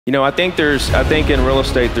You know, I think in real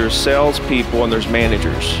estate, there's salespeople and there's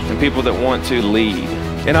managers and people that want to lead.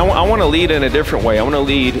 And I want to lead in a different way. I want to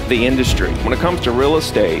lead the industry. When it comes to real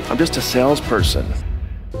estate, I'm just a salesperson.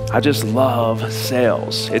 I just love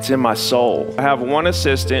sales. It's in my soul. I have one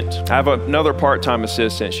assistant. I have another part-time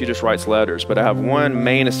assistant. She just writes letters. But I have one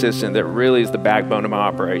main assistant that really is the backbone of my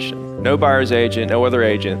operation. No buyer's agent, no other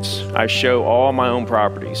agents. I show all my own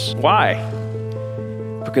properties. Why?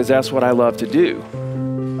 Because that's what I love to do.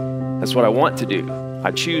 That's what I want to do. I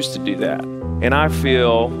choose to do that. And I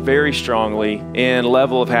feel very strongly in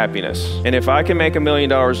level of happiness. And if I can make $1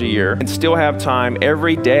 million a year and still have time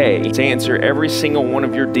every day to answer every single one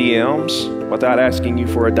of your DMs without asking you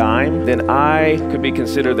for a dime, then I could be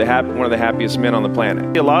considered one of the happiest men on the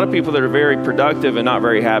planet. A lot of people that are very productive and not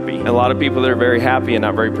very happy. And a lot of people that are very happy and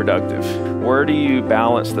not very productive. Where do you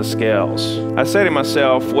balance the scales? I say to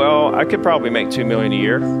myself, well, I could probably make $2 million a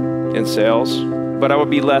year in sales. But I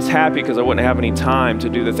would be less happy because I wouldn't have any time to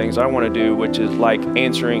do the things I want to do, which is like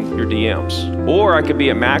answering your DMs. Or I could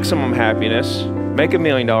be at maximum happiness, make $1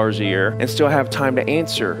 million a year, and still have time to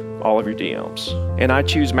answer all of your DMs. And I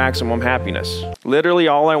choose maximum happiness. Literally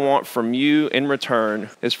all I want from you in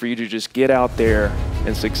return is for you to just get out there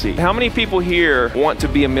and succeed. How many people here want to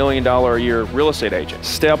be $1 million a year real estate agent?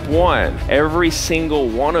 Step one, every single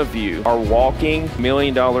one of you are walking $1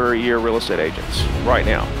 million a year real estate agents right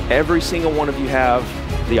now. Every single one of you have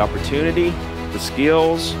the opportunity, the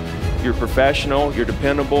skills, you're professional, you're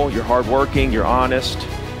dependable, you're hardworking, you're honest,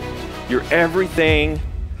 you're everything.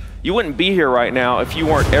 You wouldn't be here right now if you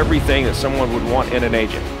weren't everything that someone would want in an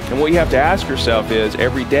agent. And what you have to ask yourself is,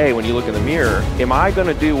 every day when you look in the mirror, am I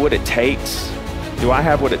gonna do what it takes? Do I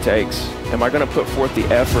have what it takes? Am I gonna put forth the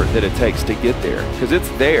effort that it takes to get there? Because it's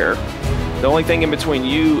there. The only thing in between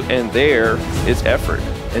you and there is effort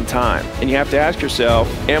and time. And you have to ask yourself,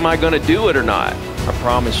 am I gonna do it or not? I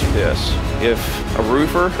promise you this, if a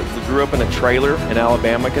roofer that grew up in a trailer in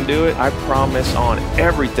Alabama can do it, I promise on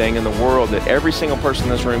everything in the world that every single person in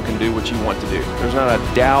this room can do what you want to do. There's not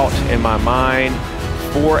a doubt in my mind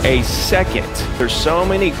for a second. There's so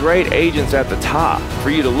many great agents at the top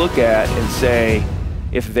for you to look at and say,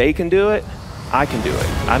 if they can do it, I can do it.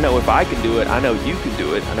 I know if I can do it, I know you can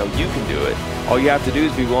do it, I know you can do it. All you have to do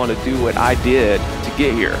is be willing to do what I did to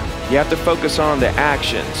get here. You have to focus on the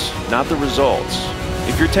actions, not the results.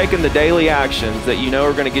 If you're taking the daily actions that you know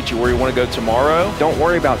are going to get you where you want to go tomorrow, don't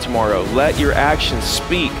worry about tomorrow. Let your actions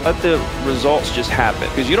speak. Let the results just happen.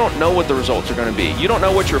 Because you don't know what the results are going to be. You don't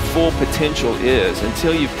know what your full potential is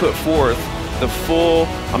until you've put forth the full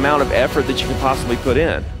amount of effort that you can possibly put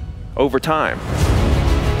in over time.